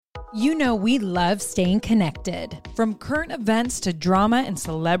You know we love staying connected. From current events to drama and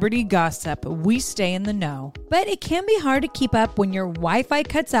celebrity gossip, we stay in the know. But it can be hard to keep up when your Wi-Fi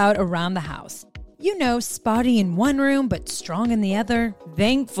cuts out around the house. You know, spotty in one room but strong in the other.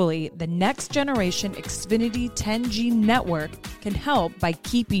 Thankfully, the next generation Xfinity 10G network can help by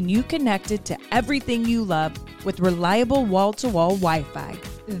keeping you connected to everything you love with reliable wall-to-wall Wi-Fi.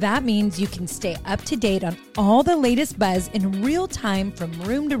 That means you can stay up to date on all the latest buzz in real time from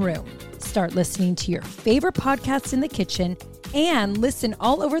room to room. Start listening to your favorite podcasts in the kitchen and listen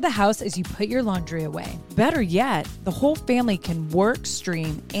all over the house as you put your laundry away. Better yet, the whole family can work,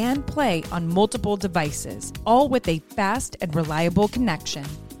 stream, and play on multiple devices, all with a fast and reliable connection.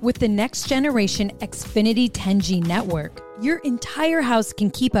 With the next generation Xfinity 10G network, your entire house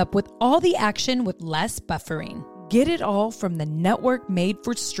can keep up with all the action with less buffering. Get it all from the network made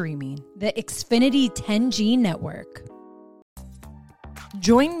for streaming. The Xfinity 10G network.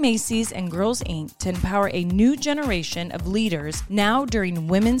 Join Macy's and Girls Inc. to empower a new generation of leaders now during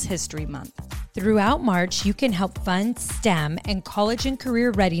Women's History Month. Throughout March, you can help fund STEM and college and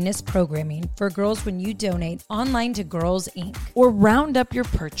career readiness programming for girls when you donate online to Girls Inc. or round up your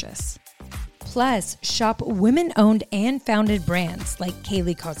purchase. Plus, shop women-owned and founded brands like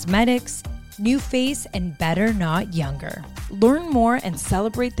Kaylee Cosmetics, New Face, and Better Not Younger. Learn more and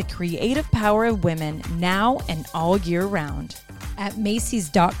celebrate the creative power of women now and all year round at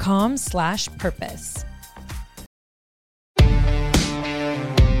Macys.com/purpose.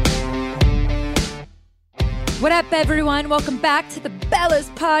 What up, everyone? Welcome back to the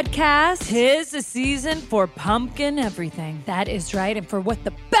Bellas Podcast. 'Tis the season for pumpkin everything. That is right. And for what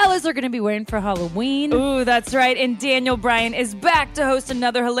the Bellas are going to be wearing for Halloween. Ooh, that's right. And Daniel Bryan is back to host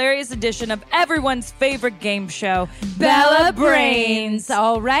another hilarious edition of everyone's favorite game show, Bella Brains.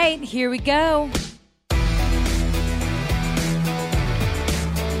 All right, here we go.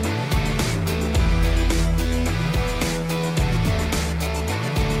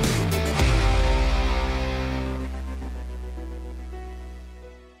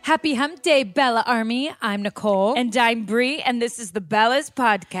 Happy Hump Day, Bella Army. I'm Nicole. And I'm Bree, and this is the Bellas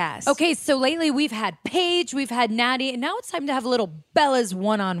Podcast. Okay, so lately we've had Paige, we've had Natty, and now it's time to have a little Bellas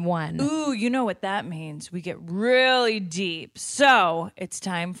one-on-one. Ooh, you know what that means. We get really deep. So it's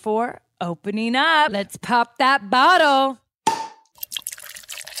time for opening up. Let's pop that bottle.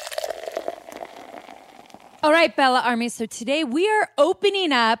 All right, Bella Army. So today we are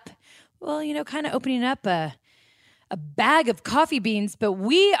opening up, kind of opening up a bag of coffee beans, but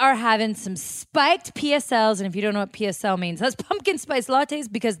we are having some spiked PSLs. And if you don't know what PSL means, that's pumpkin spice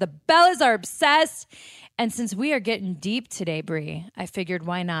lattes, because the Bellas are obsessed. And since we are getting deep today, Brie, I figured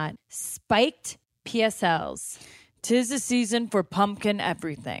why not? Spiked PSLs. 'Tis the season for pumpkin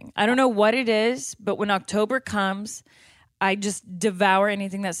everything. I don't know what it is, but when October comes, I just devour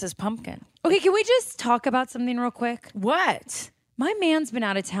anything that says pumpkin. Okay, can we just talk about something real quick? What? My man's been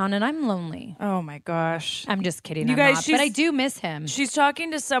out of town and I'm lonely. Oh my gosh. I'm just kidding. You guys, but I do miss him. She's talking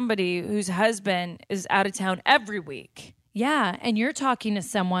to somebody whose husband is out of town every week. Yeah, and you're talking to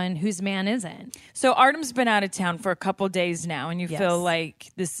someone whose man isn't. So Artem's been out of town for a couple days now, and you Yes. feel like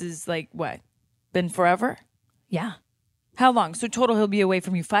this is like what? Been forever? Yeah. How long? So total he'll be away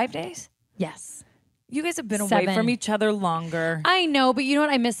from you 5 days? Yes. You guys have been 7. away from each other longer. I know, but you know what?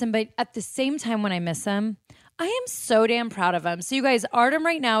 I miss him. But at the same time, when I miss him, I am so damn proud of him. So you guys, Artem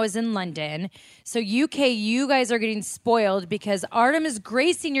right now is in London. So UK, you guys are getting spoiled because Artem is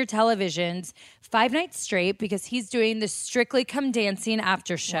gracing your televisions 5 nights straight because he's doing the Strictly Come Dancing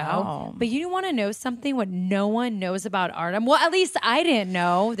after show. Wow. But you want to know something what no one knows about Artem? Well, at least I didn't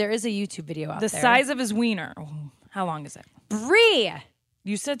know. There is a YouTube video out there. The size of his wiener. How long is it? Brie!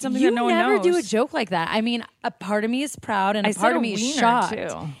 You said something You that no one never knows. do a joke like that. I mean, a part of me is proud and a I part said of a me is wiener, shocked.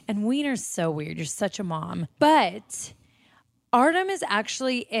 too. And wiener's so weird. You're such a mom. But Artem is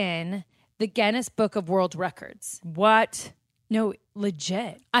actually in the Guinness Book of World Records. What? No,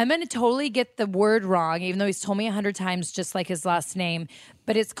 legit. I'm going to totally get the word wrong, even though he's told me 100 times, just like his last name.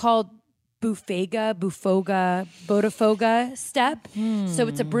 But it's called Botafoga step. So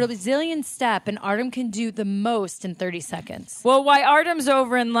it's a Brazilian step, and Artem can do the most in 30 seconds. Well, while Artem's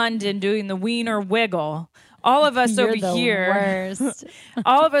over in London doing the wiener wiggle, all of us You're over the here, worst.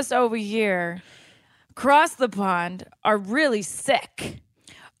 all of us over here, across the pond, are really sick.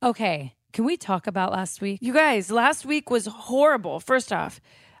 Okay, can we talk about last week? You guys, last week was horrible. First off,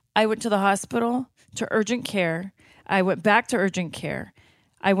 I went to the hospital, to urgent care. I went back to urgent care.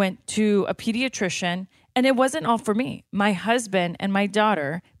 I went to a pediatrician, and it wasn't all for me. My husband and my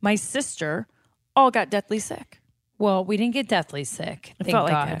daughter, my sister, all got deathly sick. Well, we didn't get deathly sick. Thank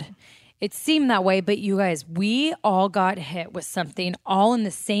felt like God. it. It seemed that way, but you guys, we all got hit with something all in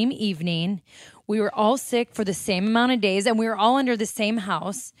the same evening. We were all sick for the same amount of days, and we were all under the same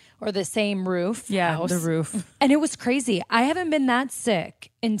house or the same roof. Yeah, house. the roof. And it was crazy. I haven't been that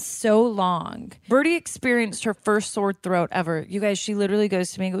sick in so long. Birdie experienced her first sore throat ever. You guys, she literally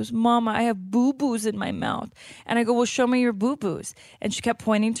goes to me and goes, Mama, I have boo-boos in my mouth. And I go, well, show me your boo-boos. And she kept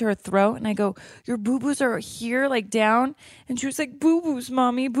pointing to her throat. And I go, your boo-boos are here, like down. And she was like, boo-boos,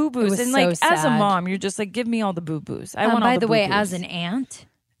 Mommy, boo-boos. And like, so as a sad. mom, you're just like, give me all the boo-boos. I want all By the way, boo-boos. as an aunt,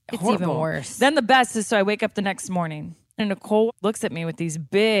 it's Horrible. even worse. Then the best is, so I wake up the next morning and Nicole looks at me with these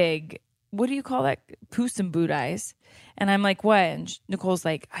big, what do you call that? Puss in boot eyes. And I'm like, what? And Nicole's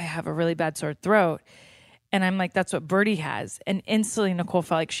like, I have a really bad sore throat. And I'm like, that's what Birdie has. And instantly Nicole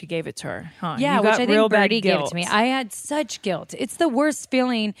felt like she gave it to her. Huh? Yeah, You which got I real think bad Birdie gave it guilt. to me. I had such guilt. It's the worst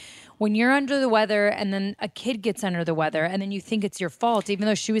feeling when you're under the weather and then a kid gets under the weather and then you think it's your fault, even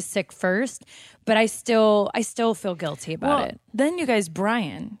though she was sick first. But I still feel guilty about it. Then you guys,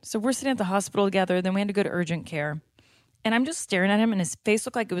 Brian. So we're sitting at the hospital together. Then we had to go to urgent care. And I'm just staring at him, and his face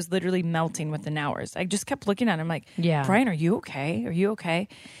looked like it was literally melting within hours. I just kept looking at him like, Yeah. Brian, are you okay? Are you okay?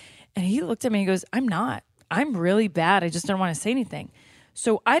 And he looked at me and he goes, I'm not. I'm really bad. I just don't want to say anything.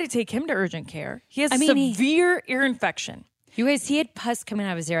 So I had to take him to urgent care. He has severe ear infection. You guys, he had pus coming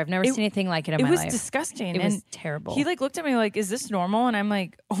out of his ear. I've never seen anything like it in my life. It was disgusting. It was terrible. He like looked at me like, is this normal? And I'm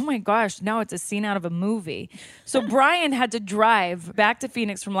like, oh my gosh, now it's a scene out of a movie. So Brian had to drive back to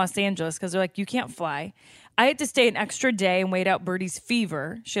Phoenix from Los Angeles because they're like, you can't fly. I had to stay an extra day and wait out Birdie's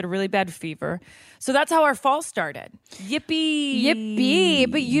fever. She had a really bad fever. So that's how our fall started. Yippee.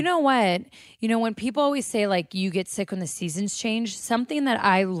 Yippee. But you know what? You know, when people always say like you get sick when the seasons change, something that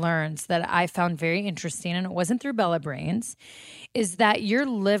I learned that I found very interesting, and it wasn't through Bella Brains, is that your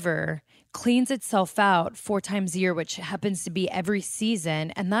liver cleans itself out 4 times a year, which happens to be every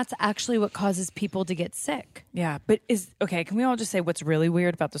season. And that's actually what causes people to get sick. Yeah. But can we all just say what's really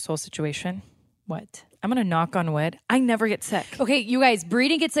weird about this whole situation? What? I'm going to knock on wood. I never get sick. Okay, you guys,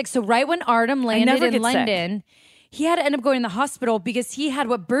 Breeden gets sick. So right when Artem landed never in get London, he had to end up going to the hospital because he had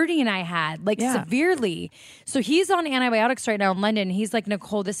what Birdie and I had, like severely. So he's on antibiotics right now in London. He's like,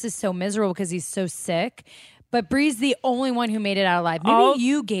 Nicole, this is so miserable because he's so sick. But Bree's the only one who made it out alive. Maybe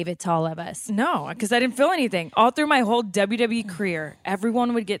you gave it to all of us. No, because I didn't feel anything. All through my whole WWE career,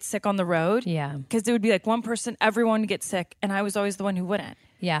 everyone would get sick on the road. Yeah. Because it would be like one person, everyone would get sick. And I was always the one who wouldn't.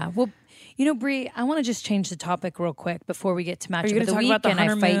 Yeah. Well, you know, Bree, I want to just change the topic real quick before we get to match Are you of the going to week talk about the and I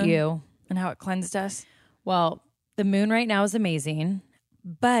Hunter fight moon you. and how it cleansed us? Well, the moon right now is amazing.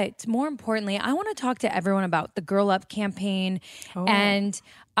 But more importantly, I want to talk to everyone about the Girl Up campaign. And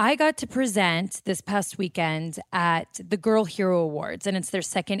I got to present this past weekend at the Girl Hero Awards, and it's their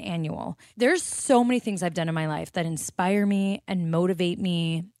 2nd annual. There's so many things I've done in my life that inspire me and motivate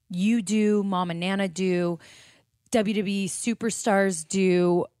me. You do, Mom and Nana do, WWE superstars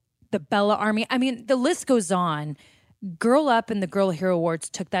do, the Bella Army. I mean, the list goes on. Girl Up and the Girl Hero Awards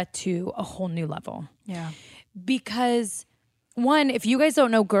took that to a whole new level. Yeah. Because, one, if you guys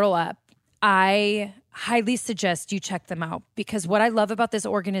don't know Girl Up, I highly suggest you check them out. Because what I love about this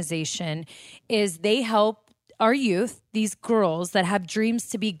organization is they help our youth, these girls that have dreams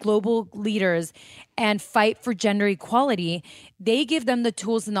to be global leaders and fight for gender equality, they give them the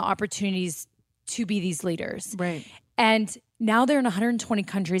tools and the opportunities to be these leaders. Right. And now they're in 120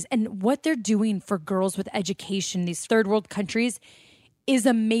 countries. And what they're doing for girls with education, these third world countries, is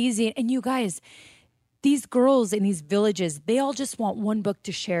amazing. And you guys, these girls in these villages, they all just want one book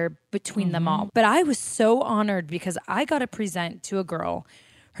to share between them all. But I was so honored because I got to present to a girl.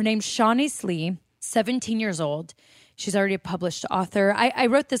 Her name's Shawnice Lee, 17 years old. She's already a published author. I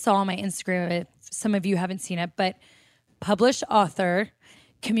wrote this all on my Instagram. If some of you haven't seen it, but published author,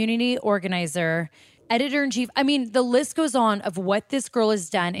 community organizer, editor-in-chief. I mean, the list goes on of what this girl has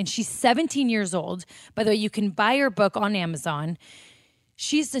done. And she's 17 years old. By the way, you can buy her book on Amazon.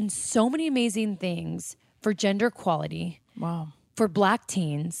 She's done so many amazing things for gender equality. Wow. For Black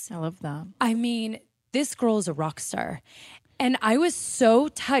teens. I love that. I mean, this girl is a rock star. And I was so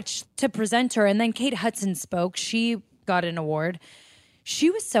touched to present her. And then Kate Hudson spoke. She got an award. She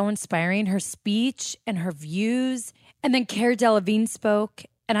was so inspiring, her speech and her views. And then Cara Delevingne spoke.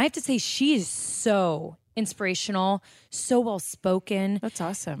 And I have to say, she is so inspirational, so well-spoken. That's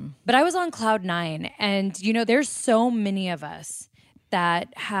awesome. But I was on cloud 9. And, you know, there's so many of us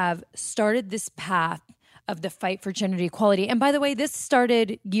that have started this path of the fight for gender equality. And by the way, this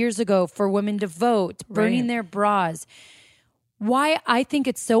started years ago for women to vote, burning their bras. Why I think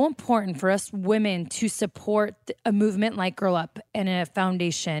it's so important for us women to support a movement like Girl Up and a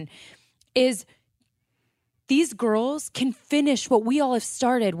foundation is these girls can finish what we all have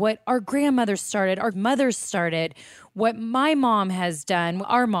started, what our grandmothers started, our mothers started, what my mom has done,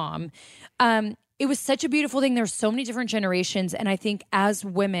 our mom. It was such a beautiful thing. There's so many different generations. And I think as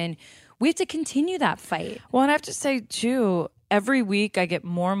women, we have to continue that fight. Well, and I have to say, too, every week I get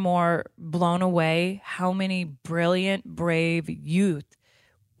more and more blown away how many brilliant, brave youth,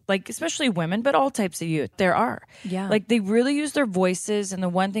 like especially women, but all types of youth there are. Yeah. Like they really use their voices. And the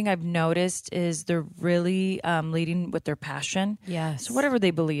one thing I've noticed is they're really leading with their passion. Yes. So whatever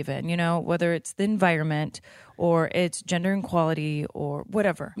they believe in, you know, whether it's the environment or it's gender equality or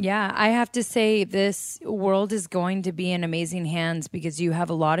whatever. Yeah, I have to say this world is going to be in amazing hands because you have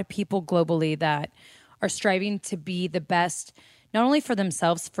a lot of people globally that are striving to be the best, not only for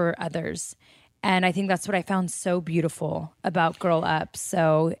themselves, for others. And I think that's what I found so beautiful about Girl Up.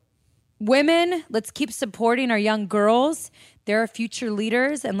 So women, let's keep supporting our young girls. They're our future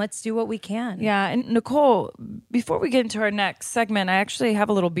leaders, and let's do what we can. Yeah, and Nicole, before we get into our next segment, I actually have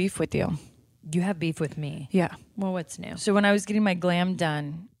a little beef with you. You have beef with me. Yeah. Well, what's new? So when I was getting my glam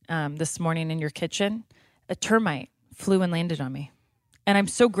done this morning in your kitchen, a termite flew and landed on me. And I'm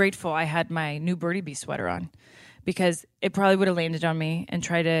so grateful I had my new Birdie Bee sweater on because it probably would have landed on me and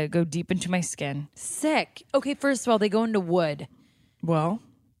tried to go deep into my skin. Sick. Okay, first of all, they go into wood. Well,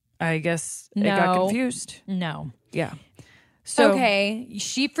 I guess it got confused. No. Yeah. So okay,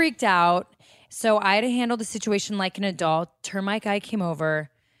 she freaked out. So I had to handle the situation like an adult. Termite guy came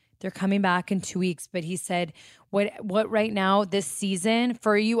over. They're coming back in 2 weeks, but he said, what right now, this season,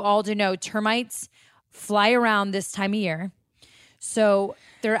 for you all to know, termites fly around this time of year. So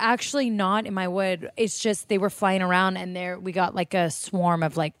they're actually not in my wood. It's just they were flying around and we got like a swarm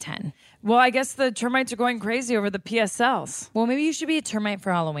of like 10. Well, I guess the termites are going crazy over the PSLs. Well, maybe you should be a termite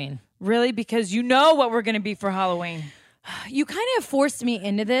for Halloween. Really? Because you know what we're going to be for Halloween. You kind of forced me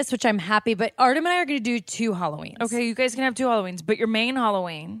into this, which I'm happy, but Artem and I are going to do 2 Halloweens. Okay, you guys can have 2 Halloweens, but your main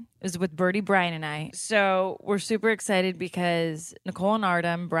Halloween is with Birdie, Brian, and I. So we're super excited because Nicole and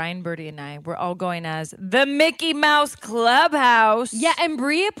Artem, Brian, Birdie, and I, we're all going as the Mickey Mouse Clubhouse. Yeah, and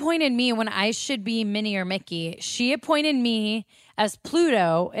Brie appointed me when I should be Minnie or Mickey. She appointed me as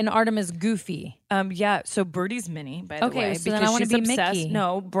Pluto and Artem as Goofy. Yeah, so Birdie's Minnie, by the way. So then I want to be obsessed. Mickey.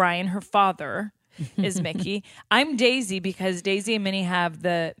 No, Brian, her father, is Mickey. I'm Daisy because Daisy and Minnie have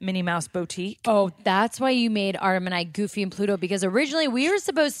the Minnie Mouse Boutique. Oh, that's why you made Artem and I Goofy and Pluto, because originally we were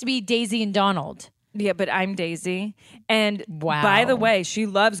supposed to be Daisy and Donald. Yeah, but I'm Daisy. And wow. By the way, she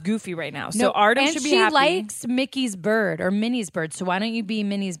loves Goofy right now. So Artem should be happy. And she likes Mickey's bird or Minnie's bird. So why don't you be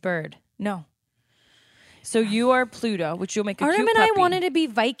Minnie's bird? No. So you are Pluto, which you'll make a Artem cute and puppy. I wanted to be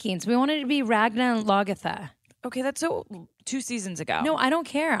Vikings. We wanted to be Ragnar and Lagertha. Okay, that's 2 seasons ago. No, I don't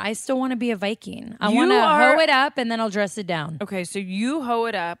care. I still want to be a Viking. I You want to are- hoe it up and then I'll dress it down. Okay, so you hoe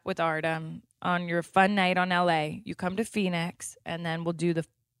it up with Artem on your fun night on LA. You come to Phoenix, and then we'll do the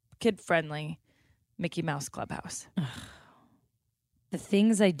kid-friendly Mickey Mouse Clubhouse. The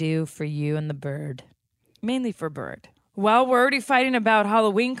things I do for you and the bird. Mainly for Bird. Well, we're already fighting about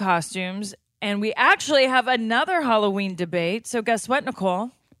Halloween costumes, and we actually have another Halloween debate. So guess what, Nicole?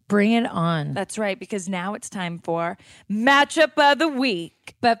 Bring it on. That's right, because now it's time for Matchup of the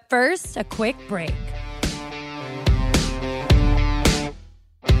Week. But first, a quick break.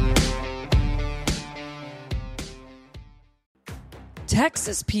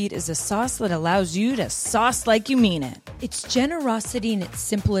 Texas Pete is a sauce that allows you to sauce like you mean it. It's generosity in its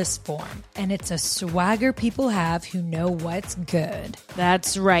simplest form, and it's a swagger people have who know what's good.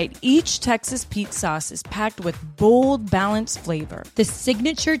 That's right. Each Texas Pete sauce is packed with bold, balanced flavor. The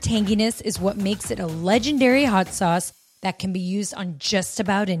signature tanginess is what makes it a legendary hot sauce that can be used on just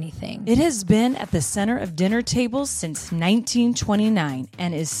about anything. It has been at the center of dinner tables since 1929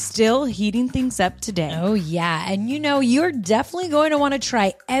 and is still heating things up today. Oh, yeah. And you know, you're definitely going to want to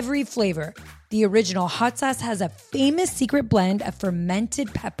try every flavor. The original hot sauce has a famous secret blend of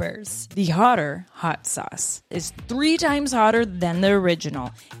fermented peppers. The hotter hot sauce is 3 times hotter than the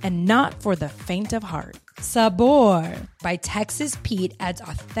original, and not for the faint of heart. Sabor by Texas Pete adds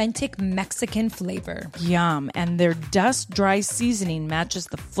authentic Mexican flavor. Yum, and their dust-dry seasoning matches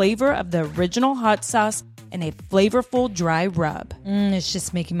the flavor of the original hot sauce in a flavorful dry rub. It's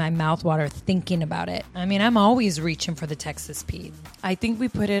just making my mouth water thinking about it. I mean, I'm always reaching for the Texas Pete. I think we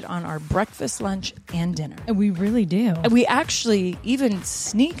put it on our breakfast, lunch, and dinner. And we really do. And we actually even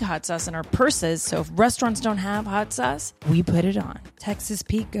sneak hot sauce in our purses, so if restaurants don't have hot sauce, we put it on. Texas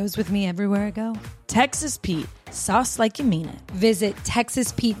Pete goes with me everywhere I go. Texas Pete, sauce like you mean it. Visit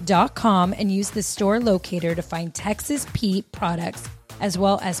TexasPete.com and use the store locator to find Texas Pete products as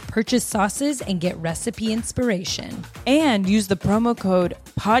well as purchase sauces and get recipe inspiration. And use the promo code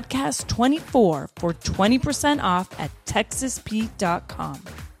podcast24 for 20% off at texaspete.com.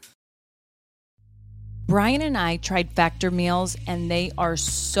 Brian and I tried Factor meals and they are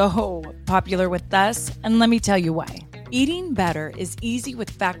so popular with us. And let me tell you why. Eating better is easy with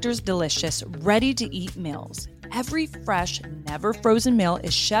Factor's delicious, ready-to-eat meals. Every fresh, never frozen meal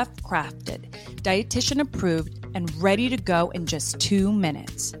is chef crafted, dietitian approved, and ready to go in just 2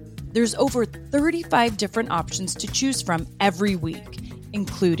 minutes. There's over 35 different options to choose from every week,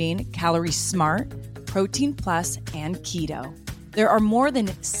 including Calorie Smart, Protein Plus, and Keto. There are more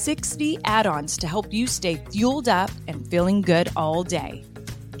than 60 add-ons to help you stay fueled up and feeling good all day.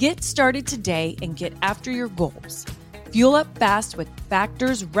 Get started today and get after your goals. Fuel up fast with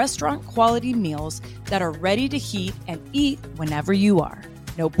Factor's restaurant-quality meals that are ready to heat and eat whenever you are.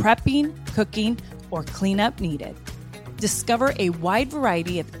 No prepping, cooking, or cleanup needed. Discover a wide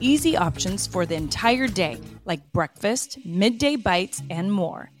variety of easy options for the entire day, like breakfast, midday bites, and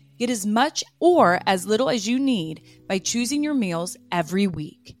more. Get as much or as little as you need by choosing your meals every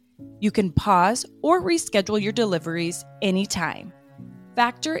week. You can pause or reschedule your deliveries anytime.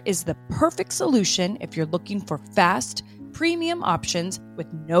 Factor is the perfect solution if you're looking for fast, premium options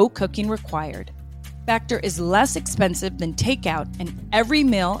with no cooking required. Factor is less expensive than takeout, and every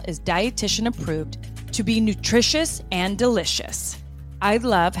meal is dietitian approved to be nutritious and delicious. I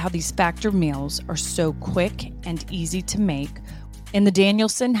love how these Factor meals are so quick and easy to make. In the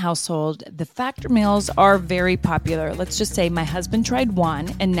Danielson household, the Factor meals are very popular. Let's just say my husband tried one,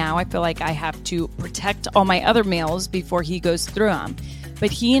 and now I feel like I have to protect all my other meals before he goes through them.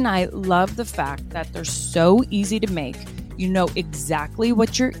 But he and I love the fact that they're so easy to make. You know exactly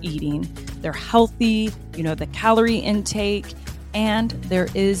what you're eating. They're healthy, you know the calorie intake, and there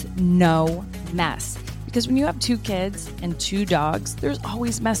is no mess. Because when you have 2 kids and 2 dogs, there's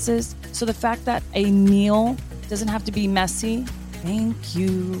always messes. So the fact that a meal doesn't have to be messy, thank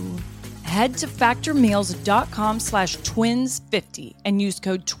you. Head to factormeals.com/twins50 and use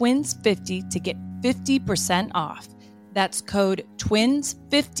code twins50 to get 50% off. That's code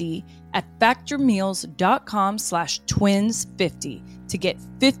twins50 at factormeals.com/twins50 to get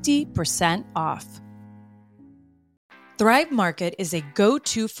 50% off. Thrive Market is a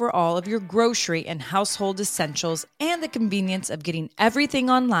go-to for all of your grocery and household essentials, and the convenience of getting everything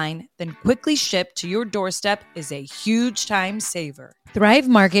online, then quickly shipped to your doorstep is a huge time saver. Thrive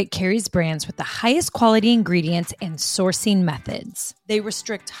Market carries brands with the highest quality ingredients and sourcing methods. They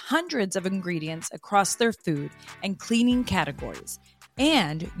restrict hundreds of ingredients across their food and cleaning categories,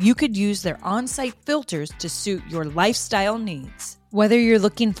 and you could use their on-site filters to suit your lifestyle needs. Whether you're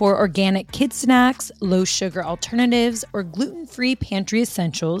looking for organic kid snacks, low-sugar alternatives, or gluten-free pantry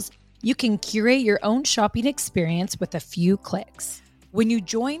essentials, you can curate your own shopping experience with a few clicks. When you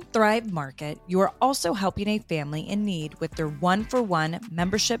join Thrive Market, you are also helping a family in need with their 1-for-1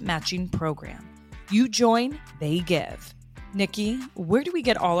 membership matching program. You join, they give. Nikki, where do we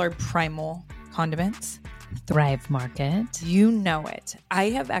get all our primal condiments? Thrive Market. You know it. I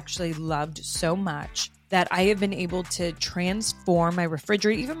have actually loved so much that I have been able to transform my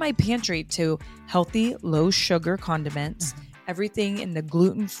refrigerator, even my pantry, to healthy, low-sugar condiments. Everything in the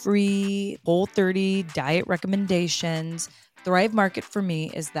gluten-free, Whole30 diet recommendations. Thrive Market for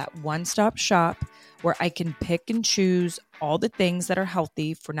me is that one-stop shop where I can pick and choose all the things that are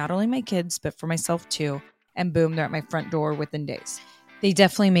healthy for not only my kids, but for myself too. And boom, they're at my front door within days. They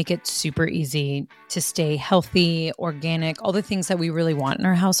definitely make it super easy to stay healthy, organic, all the things that we really want in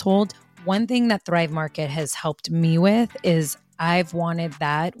our household. One thing that Thrive Market has helped me with is I've wanted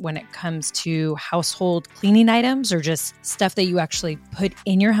that when it comes to household cleaning items or just stuff that you actually put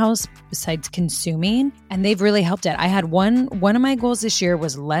in your house besides consuming. And they've really helped it. I had one of my goals this year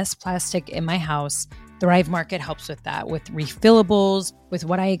was less plastic in my house. Thrive Market helps with that, with refillables, with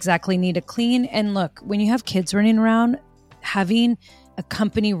what I exactly need to clean. And look, when you have kids running around, having a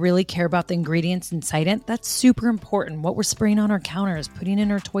company really care about the ingredients inside it, that's super important. What we're spraying on our counters, putting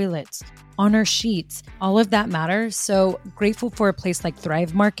in our toilets, on our sheets, all of that matters. So grateful for a place like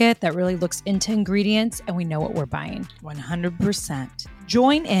Thrive Market that really looks into ingredients and we know what we're buying. 100%.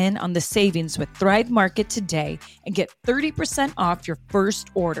 Join in on the savings with Thrive Market today and get 30% off your first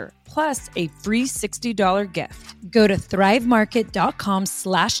order, plus a free $60 gift. Go to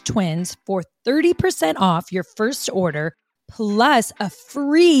thrivemarket.com/twins for 30% off your first order, plus a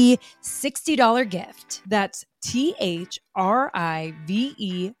free $60 gift. That's THRIVE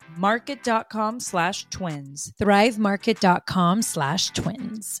market.com/twins.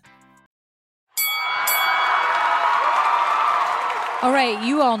 thrivemarket.com/twins. All right,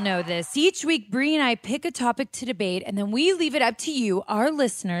 you all know this. Each week, Bree and I pick a topic to debate, and then we leave it up to you, our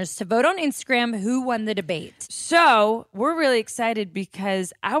listeners, to vote on Instagram who won the debate. So we're really excited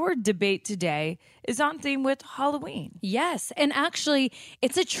because our debate today is on theme with Halloween. Yes, and actually,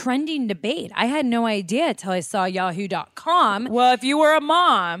 it's a trending debate. I had no idea until I saw yahoo.com. Well, if you were a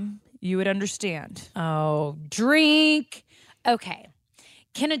mom, you would understand. Oh, drink. Okay.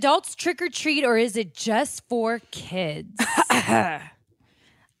 Can adults trick or treat, or is it just for kids?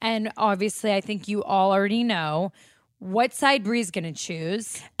 And obviously, I think you all already know what side Bree's going to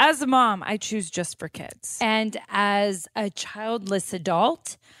choose. As a mom, I choose just for kids. And as a childless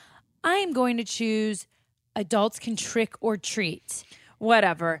adult, I'm going to choose adults can trick or treat.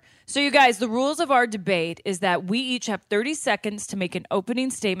 Whatever. So you guys, the rules of our debate is that we each have 30 seconds to make an opening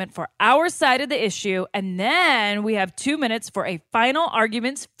statement for our side of the issue, and then we have 2 minutes for a final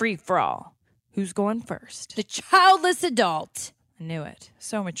arguments free-for-all. Who's going first? The childless adult. I knew it.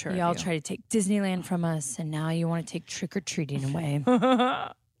 So mature. Y'all of you. try to take Disneyland from us, and now you want to take trick-or-treating away.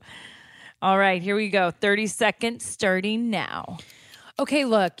 All right, here we go. 30 seconds starting now. Okay,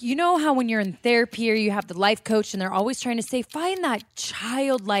 look, you know how when you're in therapy or you have the life coach and they're always trying to say, find that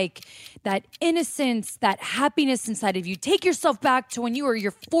childlike, that innocence, that happiness inside of you. Take yourself back to when you were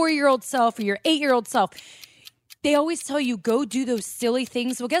your 4-year-old self or your 8-year-old self. They always tell you, go do those silly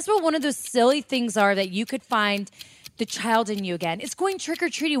things. Well, guess what one of those silly things are that you could find the child in you again? It's going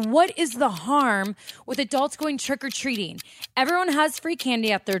trick-or-treating. What is the harm with adults going trick-or-treating? Everyone has free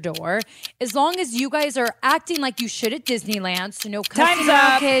candy at their door. As long as you guys are acting like you should at Disneyland, so no cussing Time's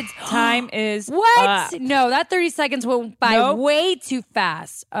out up. kids. Time is What? up. No, that 30 seconds went by Nope. way too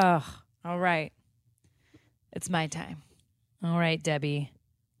fast. Ugh. All right. It's my time. All right, Debbie.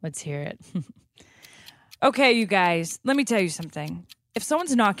 Let's hear it. Okay, you guys, let me tell you something. If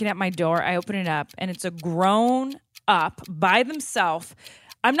someone's knocking at my door, I open it up and it's a grown up by themselves.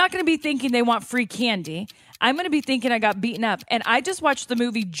 I'm not going to be thinking they want free candy. I'm going to be thinking I got beaten up. And I just watched the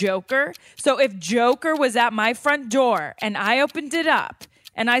movie Joker. So if Joker was at my front door and I opened it up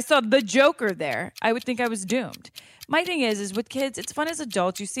and I saw the Joker there, I would think I was doomed. My thing is with kids, it's fun as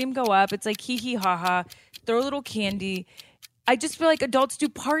adults. You see them go up. It's like hee hee ha ha. Throw a little candy. I just feel like adults do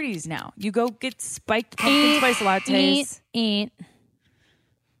parties now. You go get spiked pumpkin spice lattes. Eat.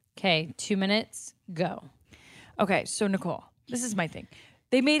 Okay, 2 minutes, go. Okay, so Nicole, this is my thing.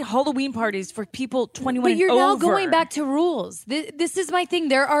 They made Halloween parties for people 21 But you're and now over. going back to rules. This is my thing.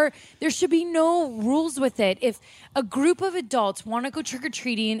 There should be no rules with it. If a group of adults want to go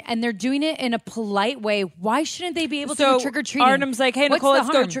trick-or-treating and they're doing it in a polite way, why shouldn't they be able to go trick-or-treating? Arnum's like, hey, What's Nicole, the let's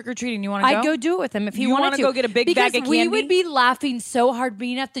go harm? trick-or-treating. You want to go? I'd go do it with him if he You wanted wanna to. go get a big because bag of we candy? would be laughing so hard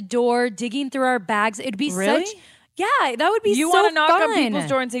being at the door, digging through our bags. It'd be Really? such... Yeah, that would be You so want to knock fun. on people's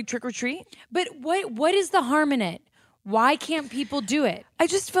door and say trick-or-treat? But what is the harm in it? Why can't people do it? I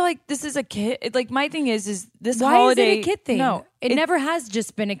just feel like this is a kid. Like, my thing is this Why holiday... is it a kid thing? No. It never has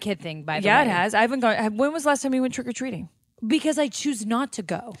just been a kid thing, by the way. Yeah, it has. I haven't gone... When was the last time you went trick-or-treating? Because I choose not to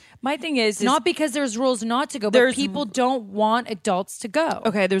go. My thing is Not because there's rules not to go, but There's- people don't want adults to go.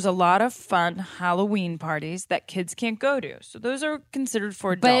 Okay, there's a lot of fun Halloween parties that kids can't go to. So those are considered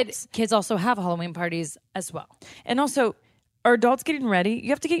for adults. But kids also have Halloween parties as well. And also, are adults getting ready? You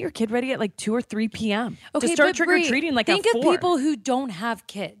have to get your kid ready at like 2 or 3 p.m. Okay, to start but trick-or-treating Brie, like think at 4. of people who don't have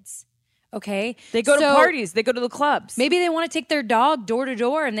kids. Okay? They go to So parties. They go to the clubs. Maybe they want to take their dog door to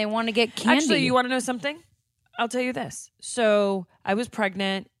door and they want to get candy. Actually, you want to know something? I'll tell you this. So I was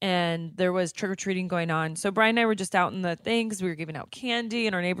pregnant and there was trick-or-treating going on. So Brian and I were just out in the things. We were giving out candy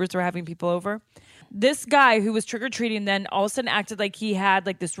and our neighbors were having people over. This guy who was trick-or-treating then all of a sudden acted like he had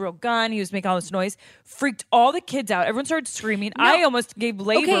like this real gun. He was making all this noise, freaked all the kids out. Everyone started screaming. I almost gave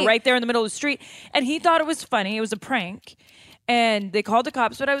labor Okay. right there in the middle of the street. And he thought it was funny. It was a prank. And they called the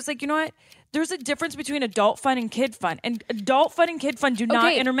cops. But I was like, you know what? There's a difference between adult fun and kid fun. And adult fun and kid fun do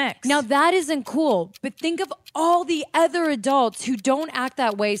not intermix. Now that isn't cool, but think of all the other adults who don't act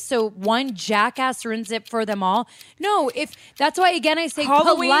that way. So one jackass ruins it for them all. No, if that's why again I say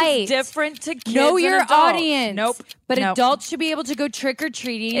Halloween's polite. different to kids Know than your adults. audience. Nope. But Nope. adults should be able to go trick or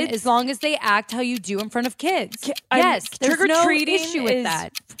treating as long as they act how you do in front of kids. Yes, there's no trick-or-treating issue with is-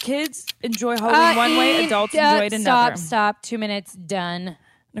 that. Kids enjoy Halloween one way, adults enjoy it another. Stop. 2 minutes, done.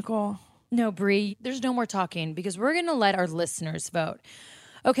 Nicole. No, Bree, there's no more talking because we're going to let our listeners vote.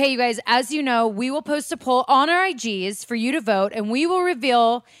 Okay, you guys, as you know, we will post a poll on our IGs for you to vote, and we will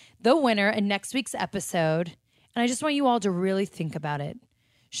reveal the winner in next week's episode. And I just want you all to really think about it.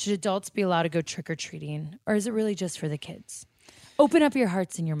 Should adults be allowed to go trick-or-treating, or is it really just for the kids? Open up your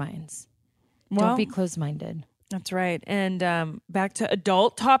hearts and your minds. Don't be closed-minded. That's right. And back to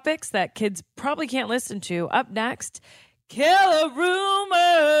adult topics that kids probably can't listen to. Up next, Kill a rumor.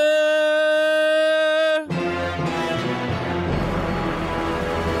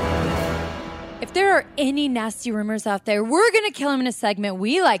 If there are any nasty rumors out there, we're going to kill them in a segment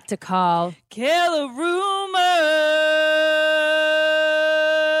we like to call Kill a rumor.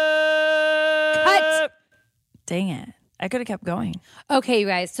 Cut. Dang it. I could have kept going. Okay, you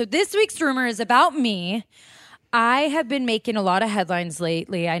guys. So this week's rumor is about me. I have been making a lot of headlines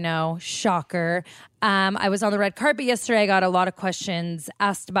lately. I know, shocker. I was on the red carpet yesterday. I got a lot of questions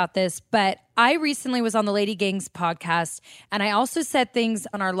asked about this, but I recently was on the Lady Gang's podcast, and I also said things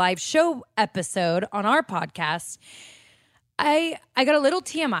on our live show episode on our podcast. I got a little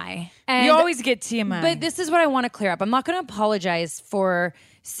TMI. And, You always get TMI. but this is what I want to clear up. I'm not going to apologize for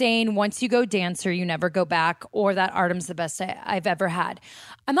saying once you go dancer, you never go back, or that Artem's the best I've ever had.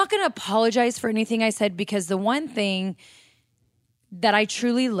 I'm not going to apologize for anything I said, because the one thing that I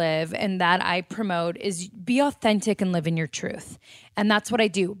truly live and that I promote is be authentic and live in your truth. And that's what I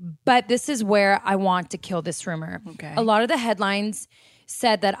do. But this is where I want to kill this rumor. Okay. A lot of the headlines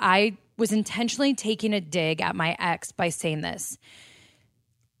said that I was intentionally taking a dig at my ex by saying this.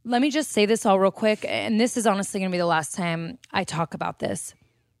 Let me just say this all real quick, and this is honestly going to be the last time I talk about this.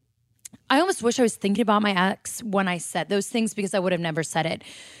 I almost wish I was thinking about my ex when I said those things, because I would have never said it.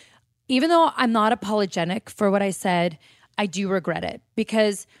 Even though I'm not apologetic for what I said, I do regret it,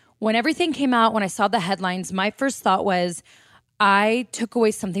 because when everything came out, when I saw the headlines, my first thought was I took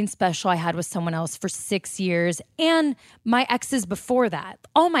away something special I had with someone else for 6 years, and my exes before that,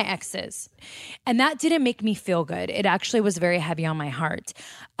 all my exes. And that didn't make me feel good. It actually was very heavy on my heart.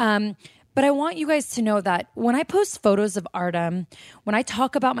 But I want you guys to know that when I post photos of Artem, when I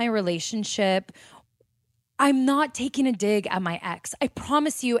talk about my relationship, I'm not taking a dig at my ex. I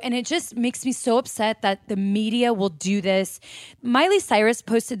promise you. And it just makes me so upset that the media will do this. Miley Cyrus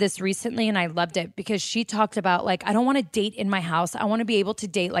posted this recently, and I loved it, because she talked about, like, I don't want to date in my house. I want to be able to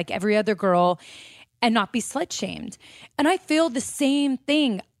date like every other girl and not be slut shamed. And I feel the same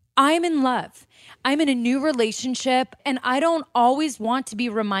thing. I'm in love. I'm in a new relationship, and I don't always want to be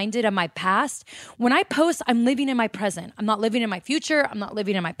reminded of my past. When I post, I'm living in my present. I'm not living in my future. I'm not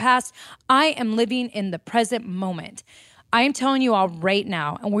living in my past. I am living in the present moment. I am telling you all right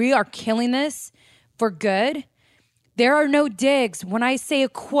now, and we are killing this for good. There are no digs. When I say a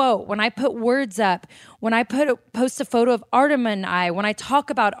quote, when I put words up, when I post a photo of Artem and I, when I talk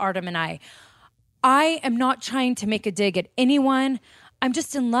about Artem and I am not trying to make a dig at anyone. I'm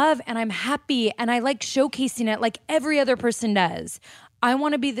just in love, and I'm happy, and I like showcasing it like every other person does. I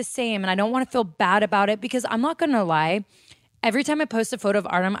want to be the same, and I don't want to feel bad about it, because I'm not going to lie. Every time I post a photo of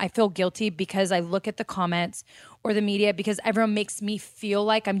Artem, I feel guilty, because I look at the comments or the media, because everyone makes me feel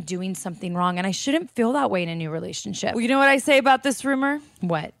like I'm doing something wrong, and I shouldn't feel that way in a new relationship. Well, you know what I say about this rumor?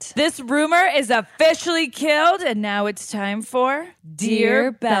 What? This rumor is officially killed, and now it's time for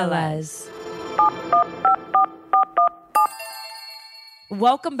Dear Bellas.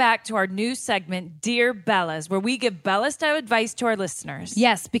 Welcome back to our new segment, Dear Bellas, where we give Bella-style advice to our listeners.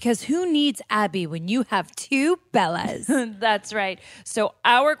 Yes, because who needs Abby when you have two Bellas? That's right. So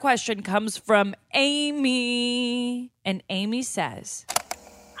our question comes from Amy, and Amy says,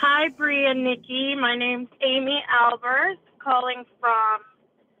 Hi, Bree and Nikki. My name's Amy Albers, calling from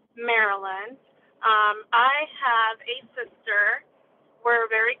Maryland. I have a sister. We're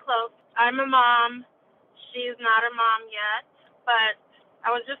very close. I'm a mom. She's not a mom yet, but I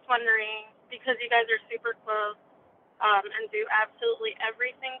was just wondering, because you guys are super close and do absolutely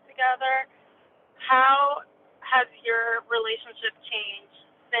everything together, how has your relationship changed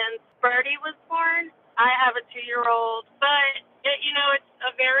since Birdie was born? I have a 2-year-old, but, it's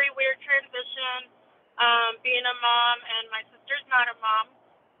a very weird transition being a mom, and my sister's not a mom.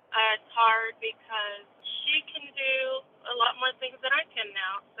 It's hard because she can do a lot more things than I can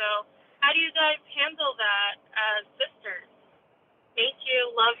now. So how do you guys handle that as sisters? Thank you.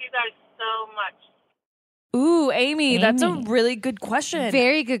 Love you guys so much. Ooh, Amy, that's a really good question.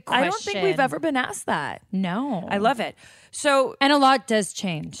 Very good question. I don't think we've ever been asked that. No. I love it. So, And a lot does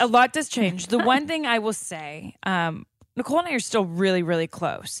change. a lot does change. The one thing I will say, Nicole and I are still really, really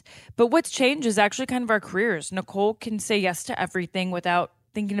close. But what's changed is actually kind of our careers. Nicole can say yes to everything without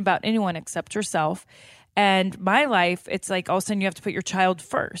thinking about anyone except herself. And my life, it's like all of a sudden you have to put your child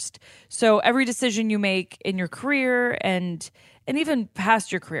first. So every decision you make in your career and even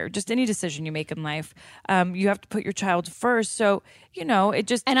past your career, just any decision you make in life, you have to put your child first. So, it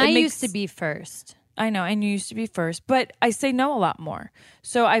just... And I used to be first. I know, and you used to be first, but I say no a lot more.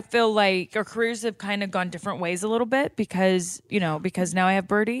 So I feel like our careers have kind of gone different ways a little bit because now I have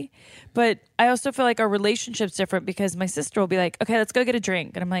Birdie. But I also feel like our relationship's different because my sister will be like, okay, let's go get a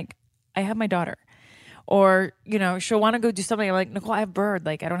drink. And I'm like, I have my daughter. Or, she'll want to go do something. I'm like, Nicole, I have Bird.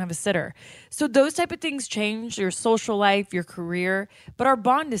 Like, I don't have a sitter. So those type of things change your social life, your career, but our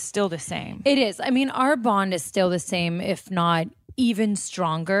bond is still the same. It is. I mean, our bond is still the same, if not even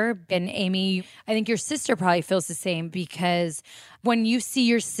stronger. And Amy, I think your sister probably feels the same, because when you see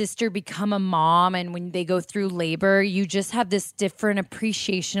your sister become a mom and when they go through labor, you just have this different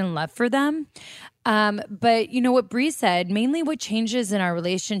appreciation and love for them. But you know what Bree said, mainly what changes in our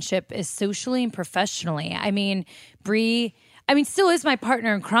relationship is socially and professionally. I mean, Bree, still is my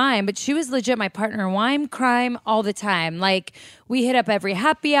partner in crime, but she was legit my partner in wine crime all the time. Like, we hit up every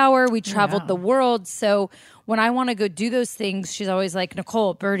happy hour. We traveled the world. So when I want to go do those things, she's always like,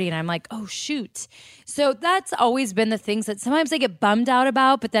 Nicole, Birdie. And I'm like, oh, shoot. So that's always been the things that sometimes I get bummed out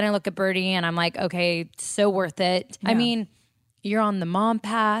about. But then I look at Birdie and I'm like, okay, so worth it. Yeah. I mean, you're on the mom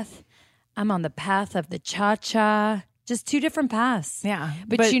path. I'm on the path of the cha-cha. Just two different paths. Yeah.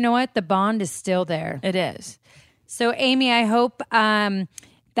 But you know what? The bond is still there. It is. So, Amy, I hope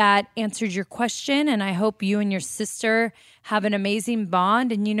that answered your question, and I hope you and your sister have an amazing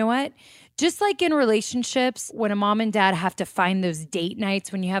bond. And you know what? Just like in relationships, when a mom and dad have to find those date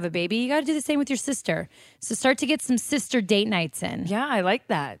nights when you have a baby, you got to do the same with your sister. So start to get some sister date nights in. Yeah, I like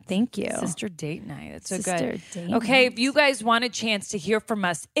that. Thank you. Sister date night. It's so sister good. Date okay, night. If you guys want a chance to hear from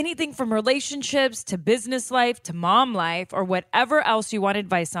us, anything from relationships to business life to mom life or whatever else you want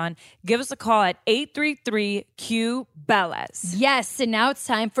advice on, give us a call at 833-Q-BELLAS. Yes, and now it's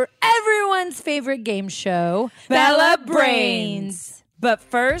time for everyone's favorite game show, Bella Brains. But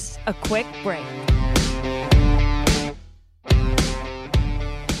first, a quick break.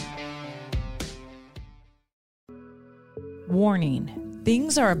 Warning,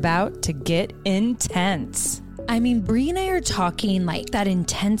 things are about to get intense. I mean, Bree and I are talking like that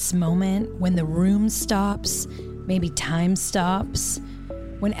intense moment when the room stops, maybe time stops,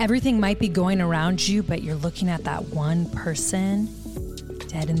 when everything might be going around you, but you're looking at that one person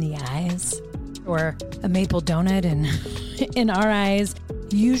dead in the eyes, or a maple donut in our eyes.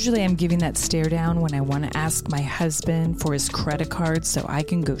 Usually I'm giving that stare down when I want to ask my husband for his credit card so I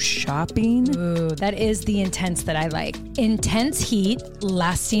can go shopping. Ooh, that is the intense that I like. Intense heat,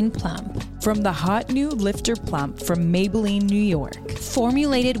 lasting plump. From the hot new Lifter Plump from Maybelline, New York.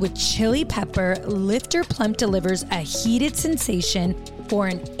 Formulated with chili pepper, Lifter Plump delivers a heated sensation for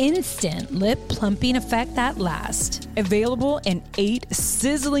an instant lip plumping effect that lasts. Available in 8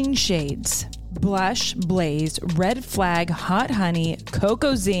 sizzling shades. Blush, Blaze, Red Flag, Hot Honey,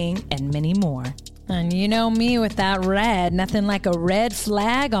 Cocoa Zing, and many more. And you know me with that red. Nothing like a red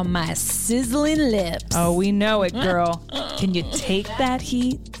flag on my sizzling lips. Oh, we know it, girl. Can you take that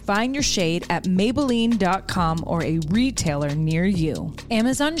heat? Find your shade at Maybelline.com or a retailer near you.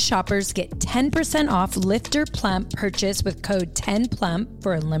 Amazon shoppers get 10% off Lifter Plump purchase with code 10PLUMP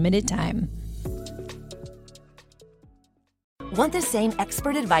for a limited time. Want the same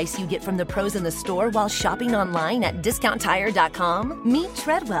expert advice you get from the pros in the store while shopping online at DiscountTire.com? Meet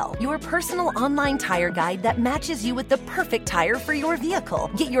Treadwell, your personal online tire guide that matches you with the perfect tire for your vehicle.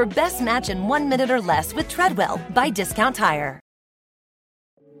 Get your best match in 1 minute or less with Treadwell by Discount Tire.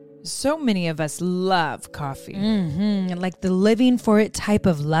 So many of us love coffee. Like the living for it type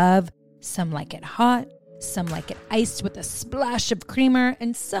of love. Some like it hot, some like it iced with a splash of creamer,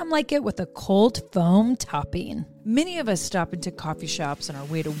 and some like it with a cold foam topping. Many of us stop into coffee shops on our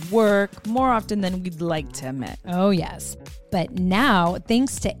way to work more often than we'd like to admit. Oh, yes. But now,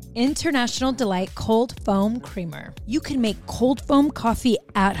 thanks to International Delight Cold Foam Creamer, you can make cold foam coffee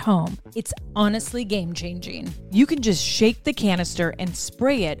at home. It's honestly game-changing. You can just shake the canister and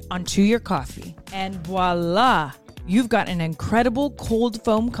spray it onto your coffee. And voila! You've got an incredible cold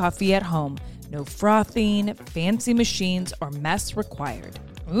foam coffee at home. No frothing, fancy machines, or mess required.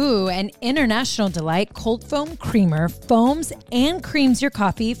 Ooh, and International Delight Cold Foam Creamer foams and creams your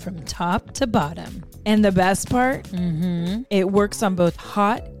coffee from top to bottom. And the best part? It works on both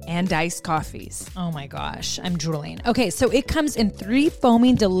hot and iced coffees. Oh my gosh, I'm drooling. Okay, so it comes in 3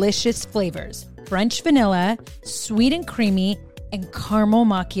 foaming delicious flavors: French vanilla, sweet and creamy, and caramel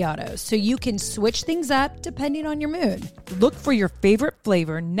macchiato. So you can switch things up depending on your mood. Look for your favorite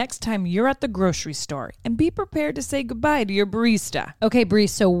flavor next time you're at the grocery store and be prepared to say goodbye to your barista. Okay, Bree,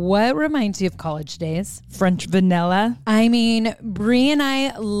 so what reminds you of college days? French vanilla? I mean, Bree and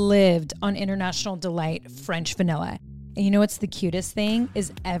I lived on International Delight French vanilla. And you know what's the cutest thing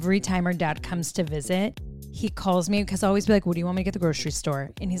is every time our dad comes to visit, he calls me because I always be like, what do you want me to get at the grocery store?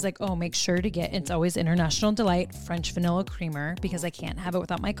 And he's like, oh, make sure to get, it's always International Delight French vanilla creamer because I can't have it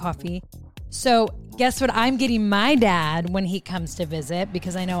without my coffee. So guess what I'm getting my dad when he comes to visit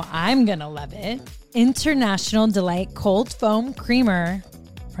because I know I'm going to love it. International Delight Cold Foam Creamer.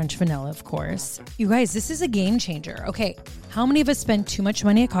 French vanilla, of course. You guys, this is a game changer. Okay, how many of us spend too much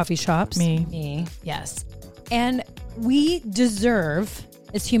money at coffee shops? Me, yes. And we deserve,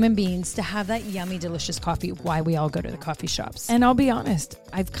 as human beings, to have that yummy, delicious coffee. Why we all go to the coffee shops. And I'll be honest,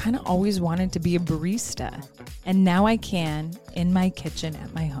 I've kind of always wanted to be a barista. And now I can in my kitchen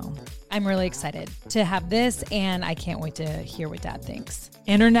at my home. I'm really excited to have this, and I can't wait to hear what Dad thinks.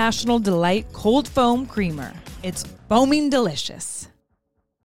 International Delight Cold Foam Creamer. It's foaming delicious.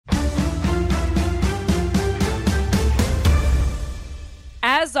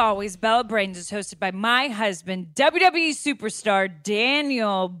 As always, Bella Brains is hosted by my husband, WWE superstar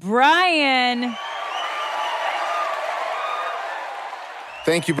Daniel Bryan.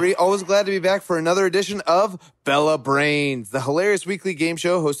 Thank you, Brie. Always glad to be back for another edition of Bella Brains, the hilarious weekly game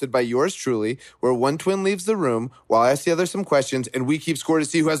show hosted by yours truly, where one twin leaves the room while I ask the other some questions, and we keep score to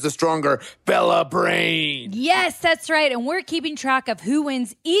see who has the stronger Bella Brain. Yes, that's right. And we're keeping track of who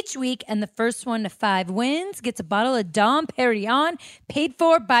wins each week, and the first 1 to 5 wins gets a bottle of Dom Perignon, paid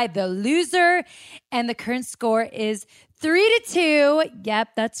for by the loser. And the current score is 3-2. Yep,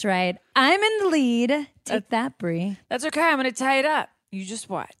 that's right. I'm in the lead. Take that, Brie. That's okay. I'm going to tie it up. You just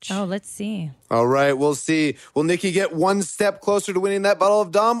watch. Oh, let's see. All right, we'll see. Will Nikki get one step closer to winning that bottle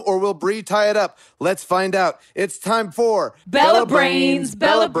of Dom, or will Brie tie it up? Let's find out. It's time for Bella Brains,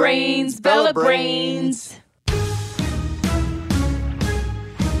 Bella Brains, Bella Brains.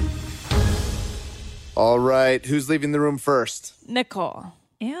 All right, who's leaving the room first? Nicole.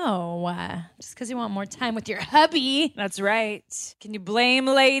 Ew. Just because you want more time with your hubby. That's right. Can you blame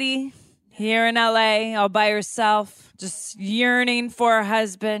a lady here in LA all by herself, just yearning for a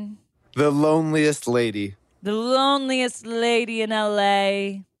husband? The loneliest lady. The loneliest lady in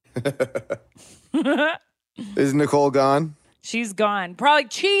LA. Is Nicole gone? She's gone. Probably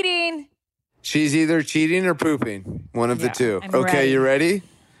cheating. She's either cheating or pooping. One of the two. I'm Okay, ready. you ready?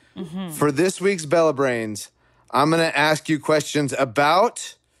 Mm-hmm. For this week's Bella Brains, I'm going to ask you questions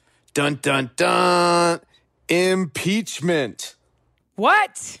about, dun, dun, dun, impeachment.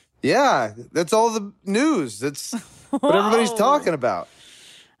 What? Yeah, that's all the news. That's what everybody's talking about.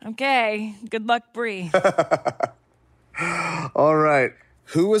 Okay. Good luck, Brie. All right.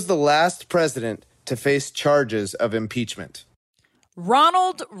 Who was the last president to face charges of impeachment?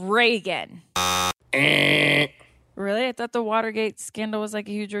 Ronald Reagan. Eh. Really? I thought the Watergate scandal was like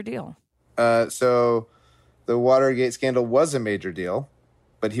a huge ordeal. So the Watergate scandal was a major deal,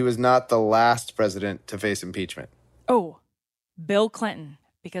 but he was not the last president to face impeachment. Oh, Bill Clinton.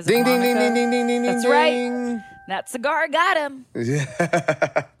 Because Ding, of ding, ding, Monica. ding, ding, ding, ding, That's ding. right. That cigar got him.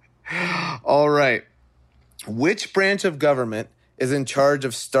 All right. Which branch of government is in charge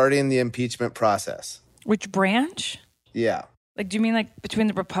of starting the impeachment process? Which branch? Yeah. Like, do you mean like between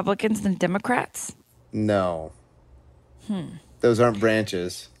the Republicans and Democrats? No. Those aren't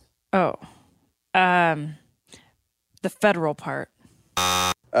branches. Oh. The federal part.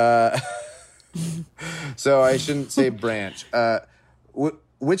 So I shouldn't say branch.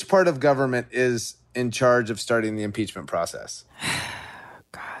 Which part of government is in charge of starting the impeachment process?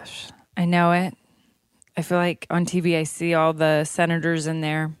 Gosh, I know it. I feel like on TV I see all the senators in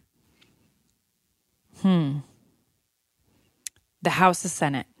there. The House of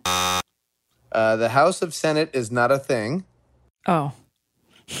Senate. The House of Senate is not a thing. Oh.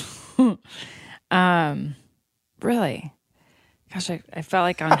 Really? Gosh, I felt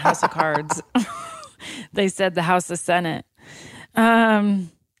like on House of Cards they said the House of Senate.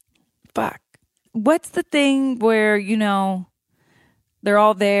 Fuck. What's the thing where, you know, they're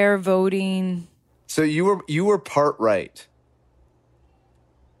all there voting? So you were part right.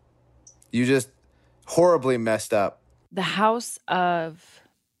 You just horribly messed up. The House of...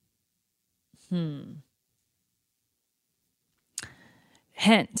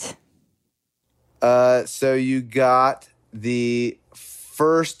 Hint. So you got the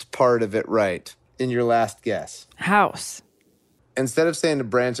first part of it right in your last guess. House. Instead of saying a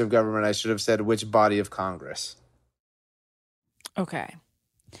branch of government, I should have said which body of Congress. Okay.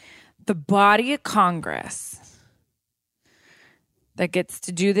 The body of Congress that gets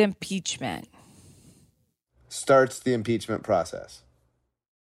to do the impeachment Starts the impeachment process.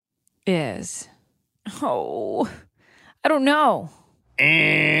 is... Oh, I don't know.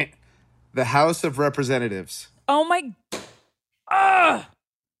 The House of Representatives. Oh my... Ugh!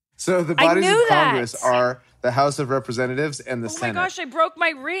 So the I bodies knew of Congress that. are the House of Representatives and the Oh my Senate. gosh, I broke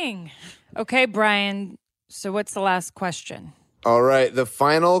my ring. Okay, Brian, so what's the last question? All right, the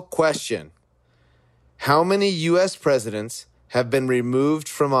final question. How many U.S. presidents have been removed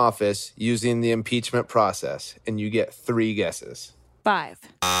from office using the impeachment process? And you get 3 guesses. 5.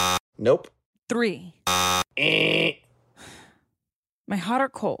 Nope. 3. Am I hot or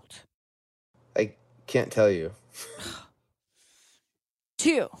cold? I can't tell you.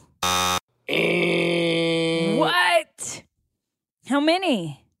 2. Eh. What? How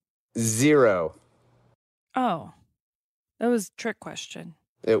many? 0. Oh, that was a trick question.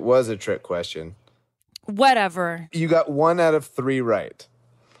 It was a trick question. Whatever. You got 1 out of 3 right.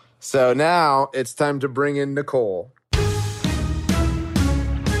 So now it's time to bring in Nicole.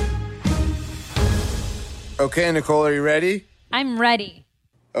 Okay, Nicole, are you ready? I'm ready.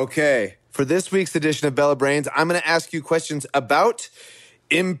 Okay. For this week's edition of Bella Brains, I'm going to ask you questions about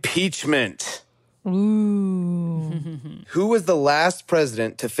impeachment. Ooh. Who was the last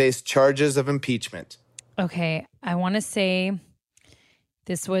president to face charges of impeachment? Okay, I want to say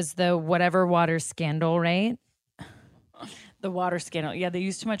this was the whatever water scandal, right? The water scandal. Yeah, they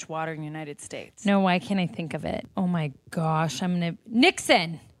use too much water in the United States. No, why can't I think of it? Oh my gosh,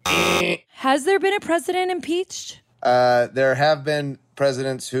 Nixon. Has there been a president impeached? There have been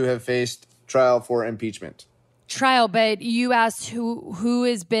presidents who have faced trial for impeachment. Trial, but you asked who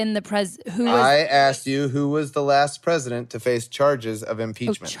has been the I asked you who was the last president to face charges of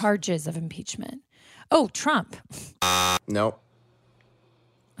impeachment. Charges of impeachment. Oh, Trump. Nope.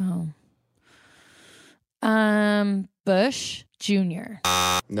 Bush Jr.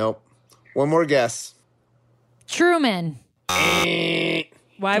 Nope. One more guess. Truman.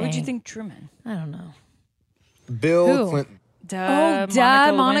 Why would you Dang. think Truman? I don't know. Bill Who? Clinton.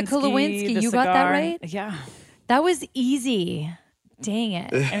 Monica Lewinsky. the You got that cigar. right? Yeah. That was easy. Dang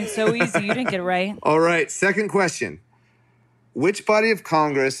it. And so easy. You didn't get it right. All right, second question. Which body of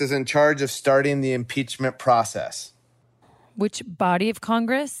Congress is in charge of starting the impeachment process? Which body of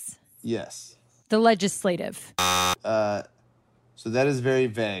Congress? Yes. The legislative. So that is very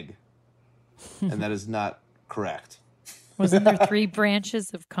vague, and that is not correct. Wasn't there 3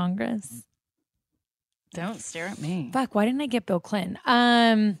 branches of Congress? Don't stare at me. Fuck, why didn't I get Bill Clinton?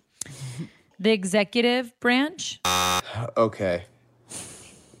 The executive branch? Okay.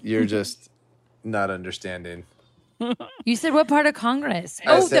 You're just not understanding. You said what part of Congress?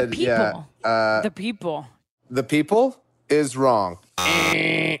 I Oh, said, the people. yeah, The people. the people is wrong.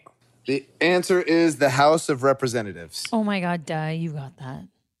 The answer is the House of Representatives. Oh my God, duh, you got that.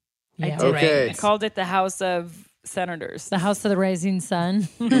 I Yeah, did. Okay. I called it the House of Senators. The House of the Rising Sun.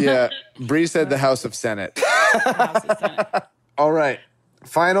 Yeah, Bree said the House of Senate. House of Senate. All right,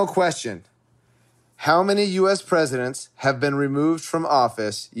 final question. How many U.S. presidents have been removed from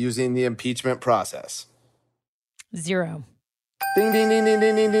office using the impeachment process? 0. Ding, ding, ding, ding,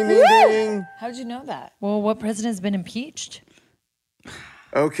 ding, ding, ding, ding, ding. How'd you know that? Well, what president has been impeached?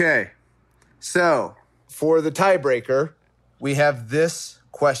 Okay, so for the tiebreaker, we have this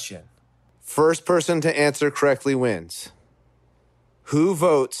question. First person to answer correctly wins. Who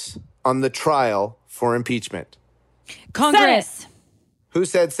votes on the trial for impeachment? Congress. Who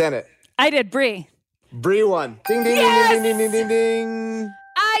said Senate? I did, Bree. Bree won. Ding, ding, ding, ding, ding, ding, ding, ding.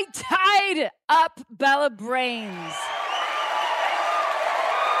 I tied up Bella Brains.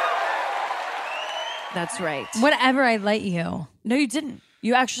 That's right. Whatever, I let you. No, you didn't.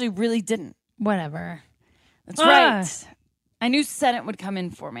 You actually really didn't. Whatever. That's right. I knew Senate would come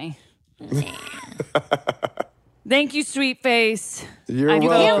in for me. Thank you, sweet face. You're I You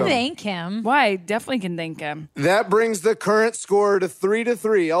welcome. can't thank him. Why? I definitely can thank him. That brings the current score to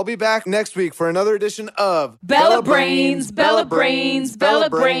 3-3. I'll be back next week for another edition of Bella Brains, Bella Brains, Bella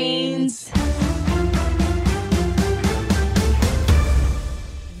Brains.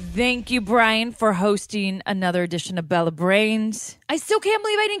 Thank you, Brian, for hosting another edition of Bella Brains. I still can't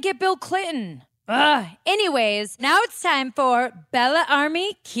believe I didn't get Bill Clinton. Ugh. Anyways, now it's time for Bella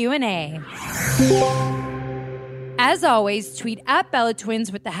Army Q&A. As always, tweet at Bella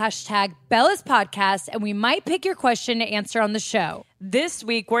Twins with the hashtag Bella's Podcast, and we might pick your question to answer on the show. This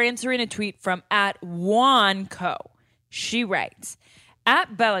week, we're answering a tweet from @Juanco. She writes,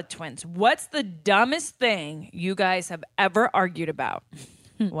 at Bella Twins, what's the dumbest thing you guys have ever argued about?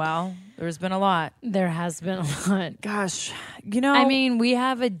 Well, there's been a lot. There has been a lot. Gosh, you know. I mean, we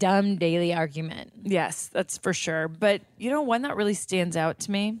have a dumb daily argument. Yes, that's for sure. But you know, one that really stands out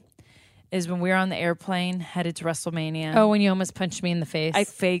to me is when we were on the airplane headed to WrestleMania. Oh, when you almost punched me in the face. I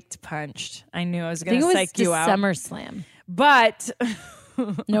faked punched. I knew I was I going think to it was psych you out. SummerSlam. But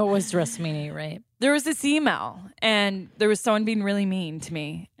No, it was WrestleMania, right? there was this email and there was someone being really mean to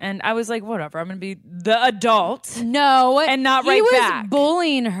me. And I was like, whatever, I'm going to be the adult. No, And not he right was back.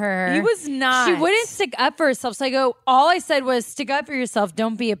 bullying her. He was not. She wouldn't stick up for herself. So I go, all I said was, stick up for yourself.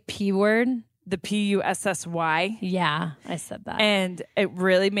 Don't be a P word. The PUSSY. Yeah, I said that. And it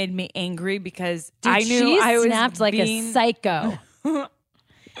really made me angry because Dude, I knew she I was snapped like being, a psycho.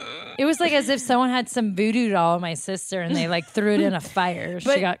 It was like as if someone had some voodoo doll on my sister and they like threw it in a fire.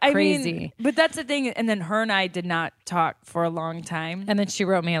 She got crazy. But that's the thing. And then her and I did not talk for a long time. And then she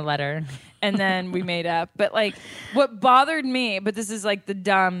wrote me a letter. And then we made up. But like what bothered me, but this is like the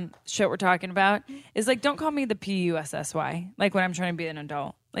dumb shit we're talking about, is like don't call me the PUSSY. Like when I'm trying to be an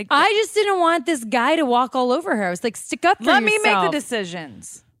adult. Like I just didn't want this guy to walk all over her. I was like, stick up for yourself. Let me make the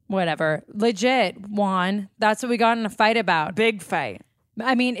decisions. Whatever. Legit, Juan. That's what we got in a fight about. Big fight.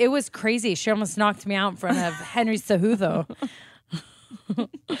 I mean, it was crazy. She almost knocked me out in front of Henry Cejudo.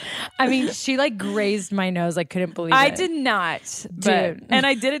 I mean, she like grazed my nose. I couldn't believe it. I did not. Dude. And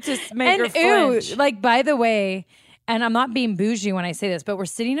I did it to make her flinch. Like, by the way, and I'm not being bougie when I say this, but we're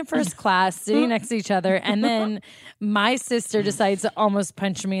sitting in first class, sitting next to each other, and then my sister decides to almost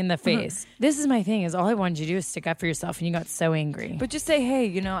punch me in the face. This is my thing, is all I wanted you to do is stick up for yourself, and you got so angry. But just say,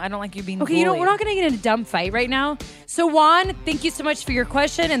 hey, I don't like you being okay, bullied. we're not going to get in a dumb fight right now. So, Juan, thank you so much for your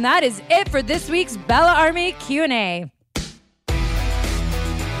question, and that is it for this week's Bella Army Q&A.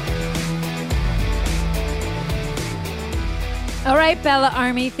 All right, Bella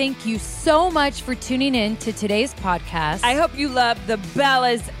Army, thank you so much for tuning in to today's podcast. I hope you love the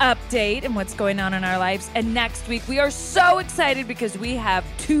Bella's update and what's going on in our lives. And next week, we are so excited because we have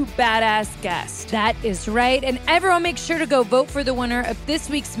 2 badass guests. That is right. And everyone make sure to go vote for the winner of this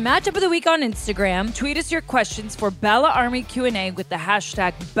week's Matchup of the Week on Instagram. Tweet us your questions for Bella Army Q&A with the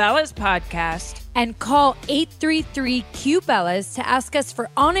hashtag Bella's Podcast. And call 833-Q-Bellas to ask us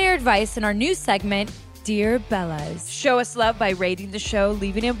for on-air advice in our new segment, Dear Bellas. Show us love by rating the show,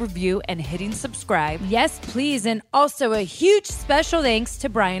 leaving a review, and hitting subscribe. Yes, please. And also a huge special thanks to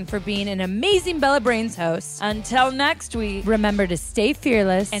Brian for being an amazing Bella Brains host. Until next week, remember to stay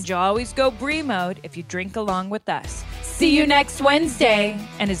fearless. And you'll always go Brie mode if you drink along with us. See you next Wednesday.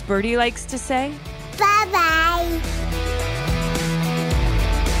 And as Birdie likes to say, bye-bye.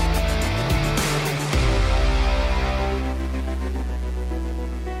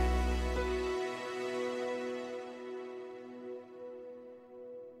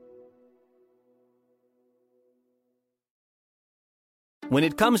 When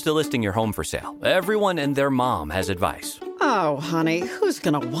it comes to listing your home for sale, everyone and their mom has advice. Oh, honey, who's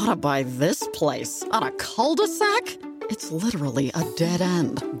going to want to buy this place? On a cul-de-sac? It's literally a dead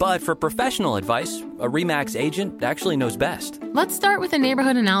end. But for professional advice, a RE/MAX agent actually knows best. Let's start with a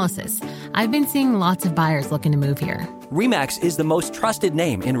neighborhood analysis. I've been seeing lots of buyers looking to move here. RE/MAX is the most trusted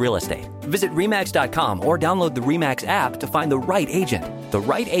name in real estate. Visit RE/MAX.com or download the RE/MAX app to find the right agent. The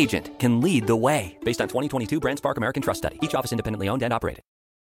right agent can lead the way. Based on 2022 BrandSpark American Trust Study. Each office independently owned and operated.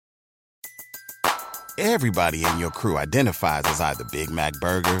 Everybody in your crew identifies as either Big Mac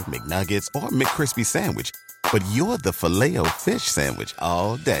Burger, McNuggets, or McCrispy Sandwich. But you're the Filet-O-Fish Sandwich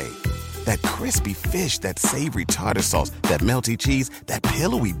all day. That crispy fish, that savory tartar sauce, that melty cheese, that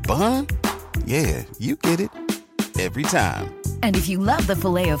pillowy bun. Yeah, you get it. Every time. And if you love the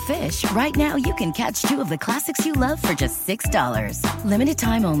Filet-O-Fish, right now you can catch 2 of the classics you love for just $6. Limited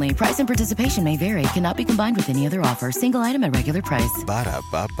time only. Price and participation may vary. Cannot be combined with any other offer. Single item at regular price.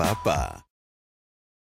 Ba-da-ba-ba-ba.